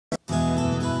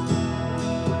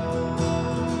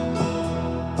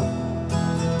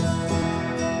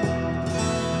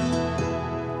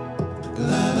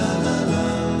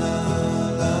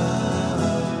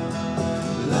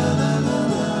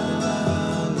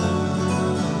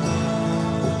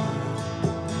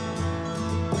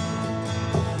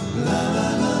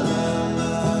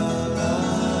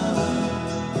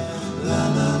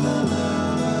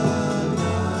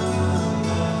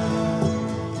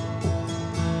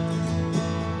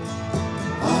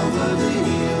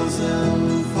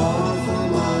doesn't fall for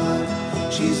much.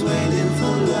 She's waiting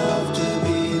for love to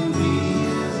be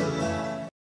real.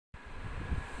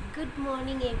 Good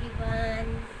morning everyone.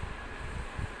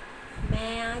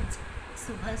 मैं आज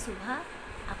सुबह सुबह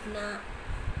अपना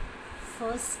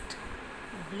फर्स्ट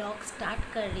ब्लॉग स्टार्ट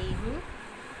कर रही हूँ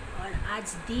और आज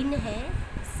दिन है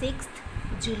 6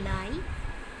 जुलाई।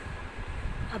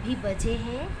 अभी बजे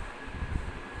हैं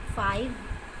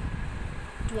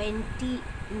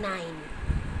 5:29।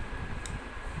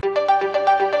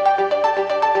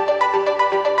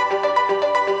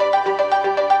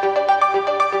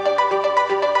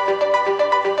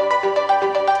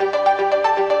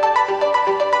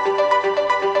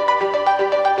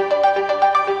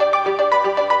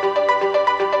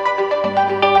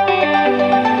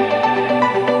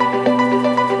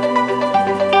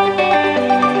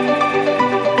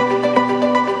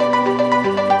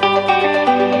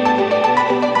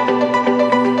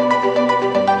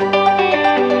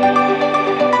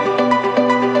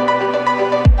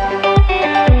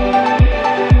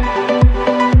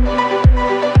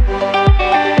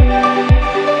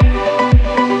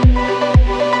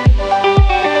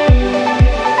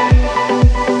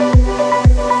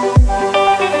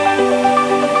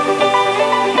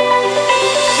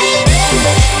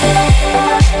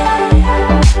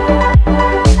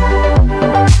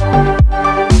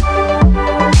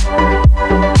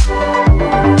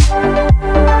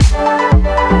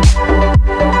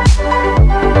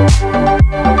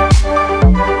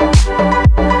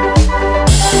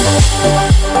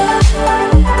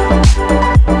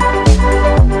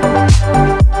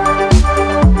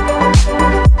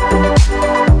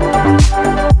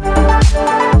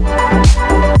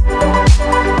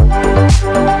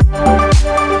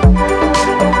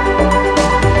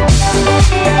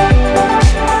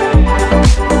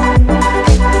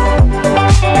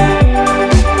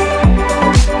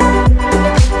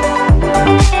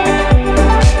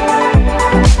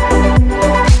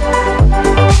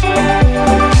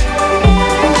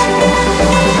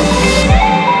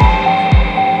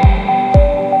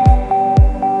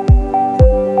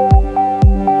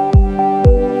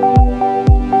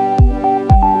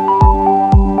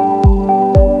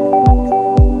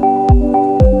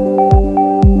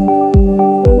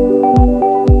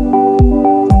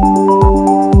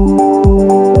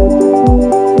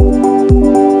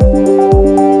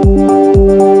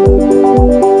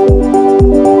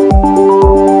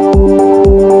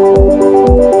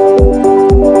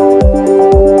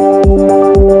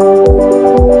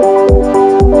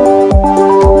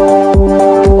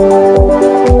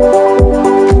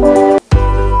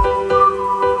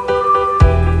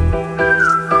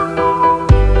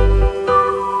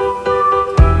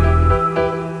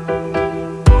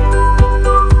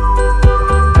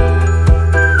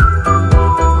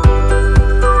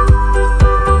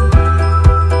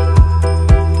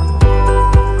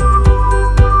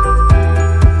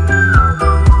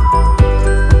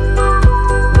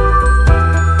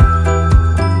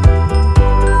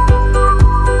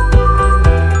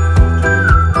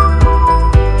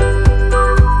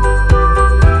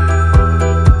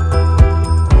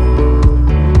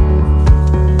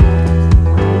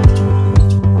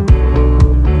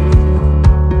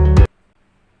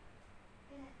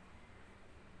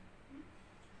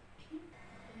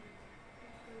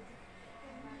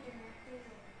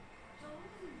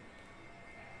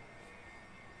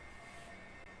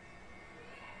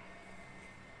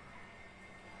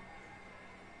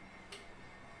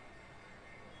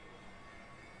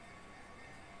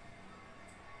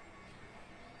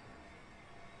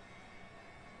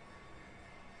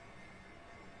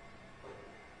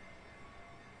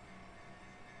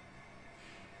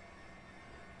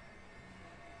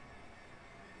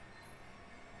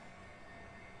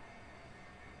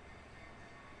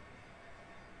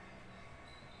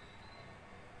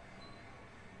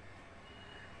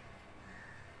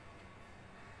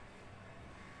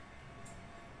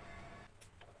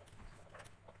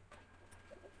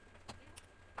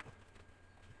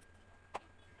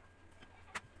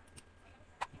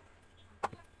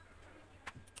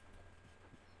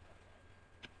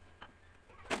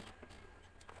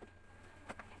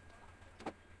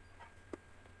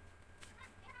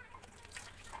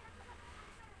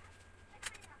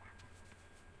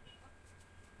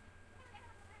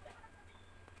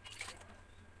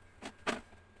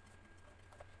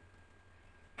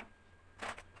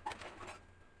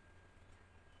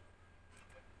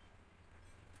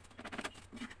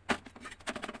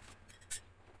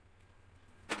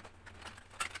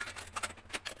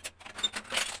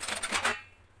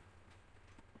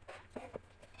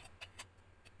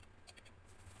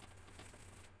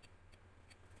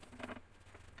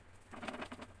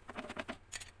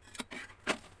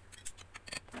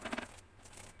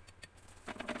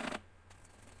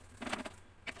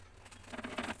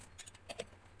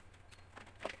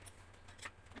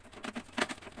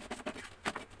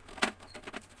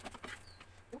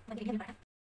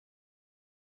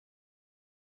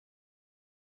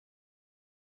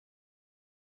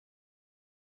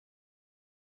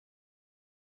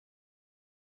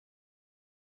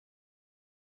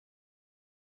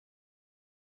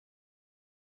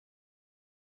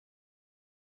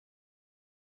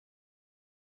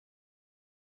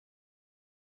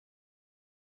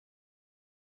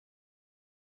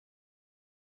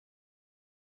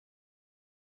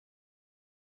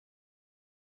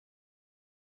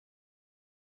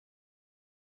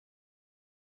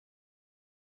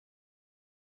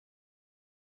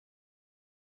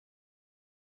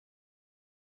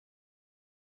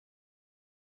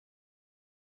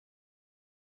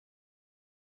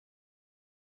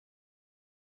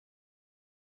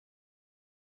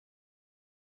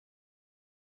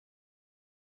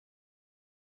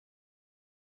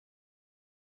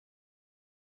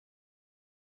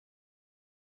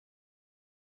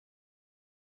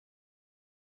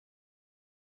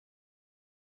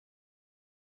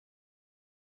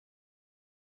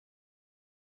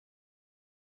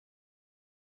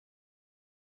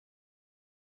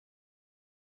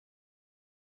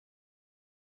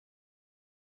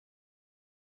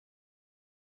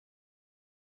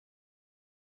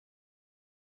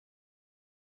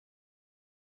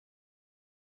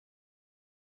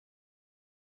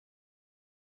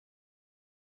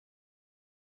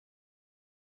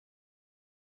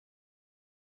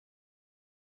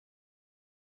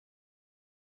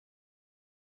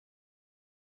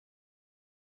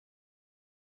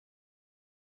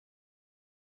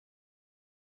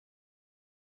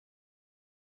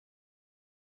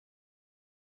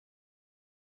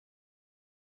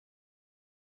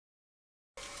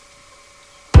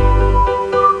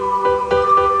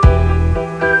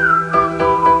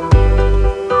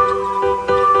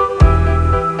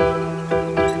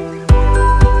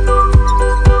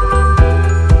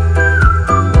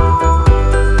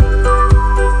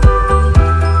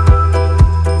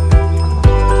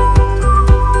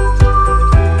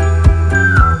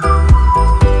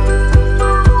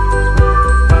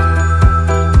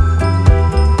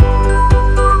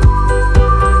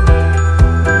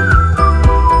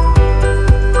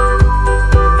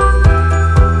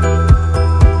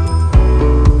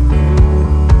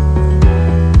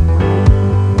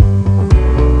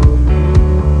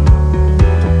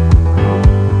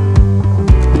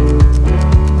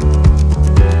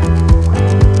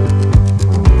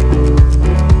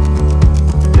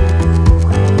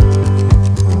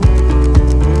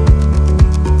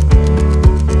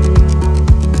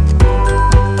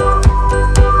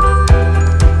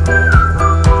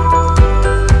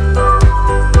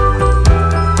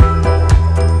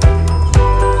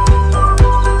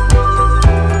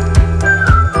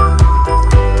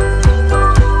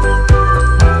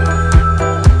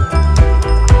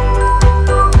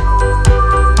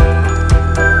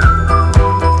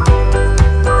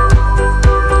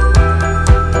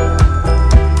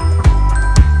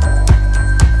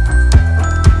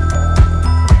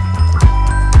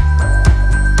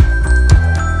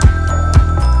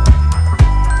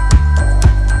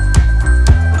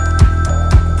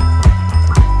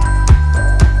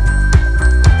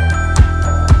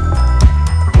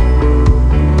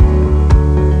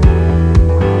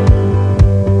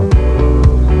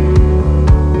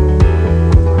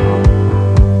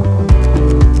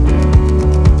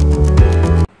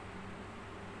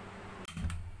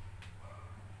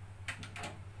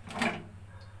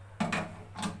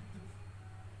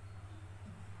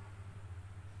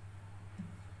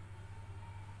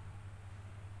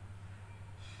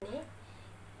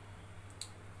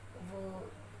 वो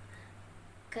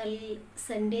कल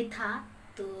संडे था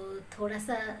तो थोड़ा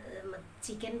सा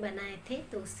चिकन बनाए थे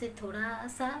तो उससे थोड़ा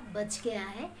सा बच गया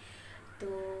है, तो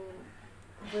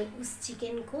वो उस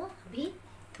चिकन को भी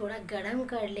थोड़ा गरम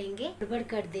कर लेंगे। गड़बड़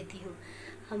कर देती हूँ।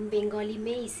 हम बंगाली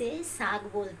में इसे साग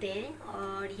बोलते हैं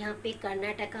और यहाँ पे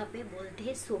कर्नाटका पे बोलते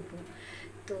हैं सोपू,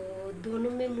 तो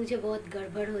दोनों में मुझे बहुत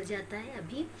गड़बड़ हो जाता है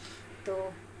अभी। तो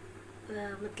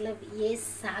मतलब ये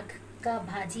साग का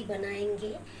भाजी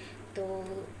बनाएंगे, तो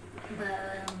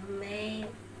मैं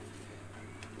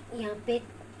यहाँ पे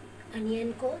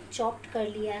अनियन को चॉप्ड कर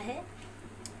लिया है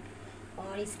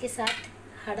और इसके साथ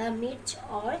हरा मिर्च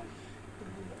और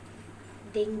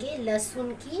देंगे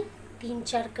लहसुन की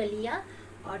 3-4 कलियाँ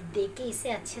और देके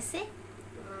इसे अच्छे से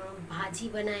भाजी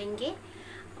बनाएंगे।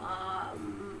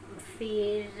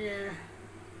 फिर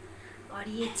और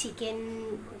ये चिकन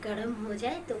गरम हो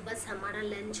जाए तो बस हमारा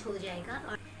लंच हो जाएगा।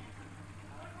 और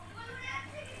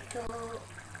तो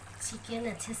चिकन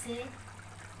अच्छे से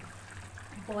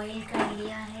बॉईल कर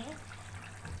लिया है,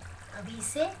 अभी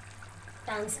इसे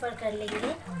ट्रांसफ़र कर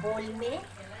लेंगे बोल में।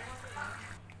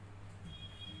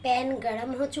 पैन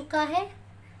गरम हो चुका है।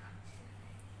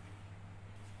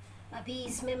 अभी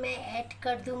इसमें मैं ऐड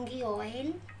कर दूंगी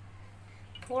ऑयल,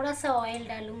 थोड़ा सा ऑयल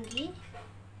डालूंगी।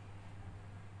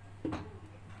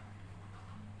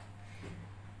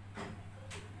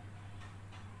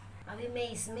 अभी मैं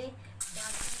इसमें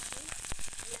डालूंगी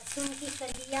लहसुन की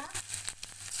कलियां,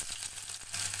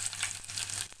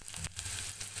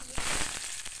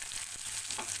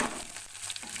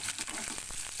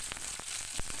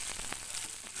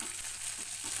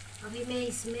 अभी मैं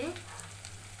इसमें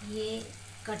ये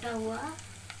कटा हुआ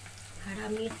हरा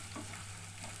मिर्च,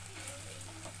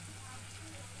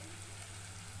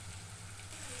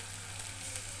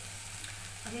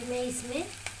 अभी मैं इसमें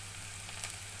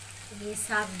ये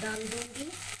साग डाल दूंगी।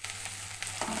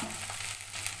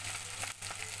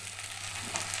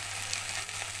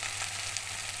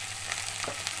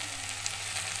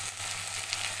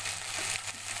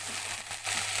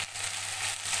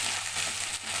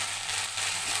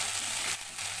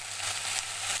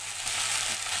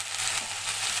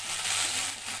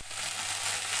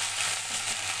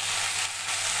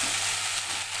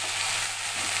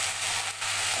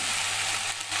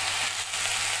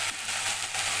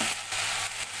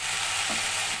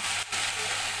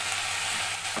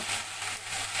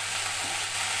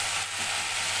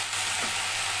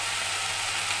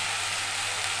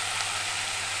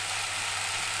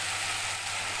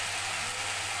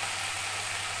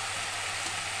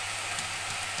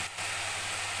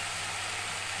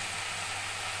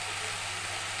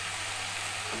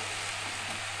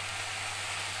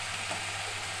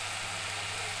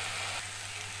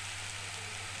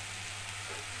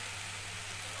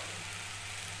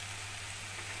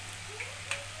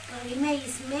 अभी मैं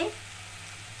इसमें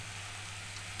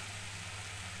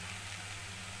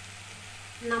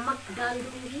नमक डाल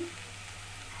दूंगी।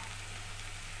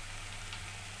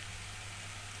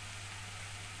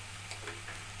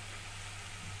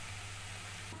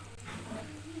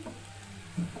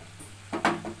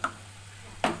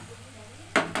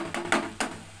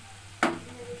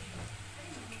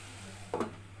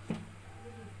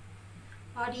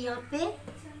 और यहाँ पे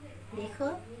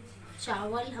देखो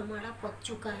चावल हमारा पक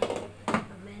चुका है,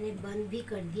 मैंने बंद भी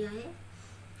कर दिया है।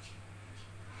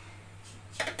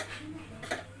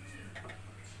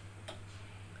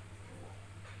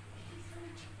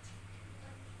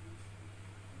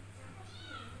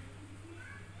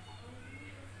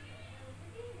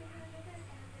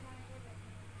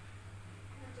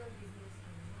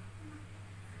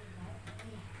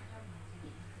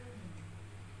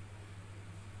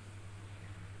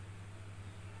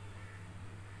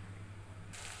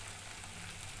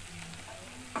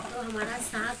 तो हमारा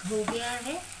साग हो गया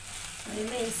है। अभी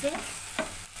मैं इसे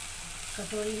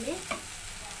कटोरी में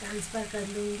ट्रांसफ़र कर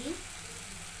लूँगी।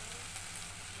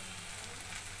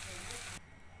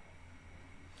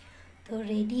 तो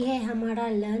रेडी है हमारा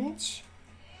लंच।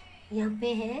 यहाँ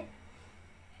पे है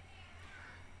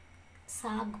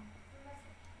साग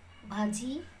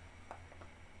भाजी,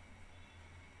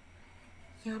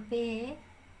 यहाँ पे है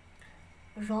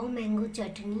रॉ मैंगो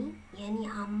चटनी, यानी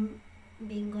आम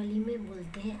बंगाली में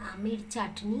बोलते हैं आमेर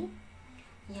चटनी।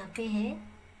 यहाँ पे है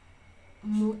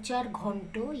मोचार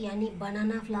घंटो, यानी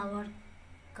बनाना फ्लावर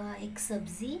का एक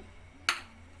सब्ज़ी,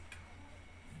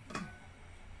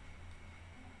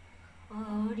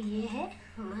 और ये है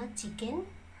हमारा चिकन।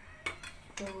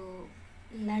 तो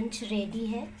लंच रेडी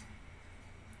है।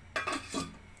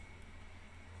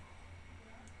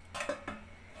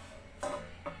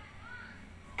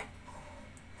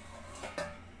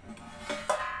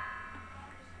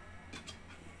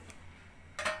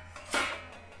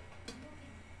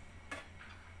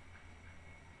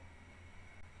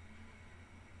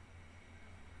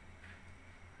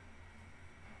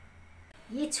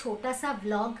 ये छोटा सा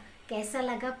व्लॉग कैसा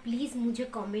लगा प्लीज़ मुझे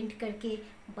कमेंट करके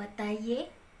बताइए।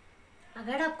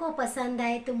 अगर आपको पसंद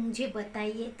आए तो मुझे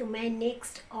बताइए, तो मैं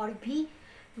नेक्स्ट और भी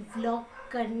व्लॉग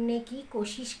करने की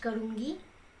कोशिश करूँगी।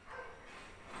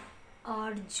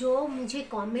 और जो मुझे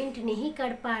कमेंट नहीं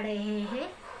कर पा रहे हैं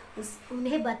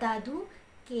उन्हें बता दूँ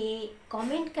कि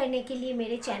कमेंट करने के लिए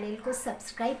मेरे चैनल को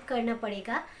सब्सक्राइब करना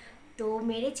पड़ेगा। तो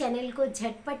मेरे चैनल को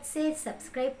झटपट से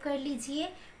सब्सक्राइब कर लीजिए,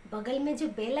 बगल में जो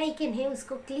बेल आइकन है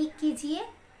उसको क्लिक कीजिए,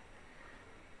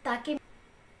 ताकि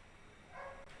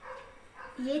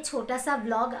ये छोटा सा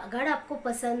व्लॉग अगर आपको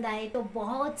पसंद आए तो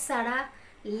बहुत सारा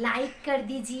लाइक कर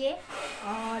दीजिए,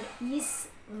 और इस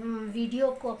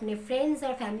वीडियो को अपने फ्रेंड्स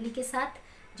और फैमिली के साथ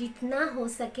जितना हो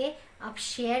सके आप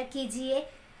शेयर कीजिए,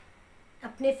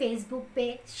 अपने फेसबुक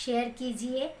पे शेयर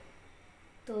कीजिए।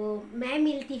 तो मैं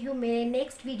मिलती हूँ मेरे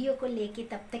नेक्स्ट वीडियो को लेके,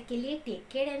 तब तक के लिए take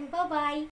care and bye bye.